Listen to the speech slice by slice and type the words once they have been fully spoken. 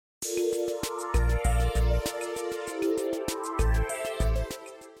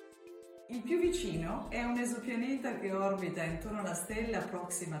Il più vicino è un esopianeta che orbita intorno alla stella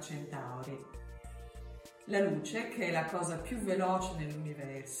Proxima Centauri. La luce, che è la cosa più veloce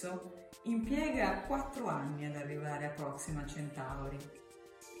nell'universo, impiega 4 anni ad arrivare a Proxima Centauri.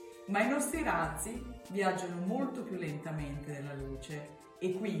 Ma i nostri razzi viaggiano molto più lentamente della luce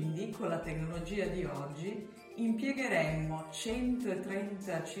e quindi, con la tecnologia di oggi, impiegheremmo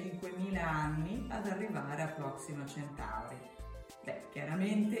 135.000 anni ad arrivare a Proxima Centauri.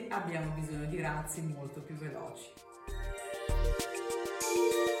 Chiaramente abbiamo bisogno di razzi molto più veloci.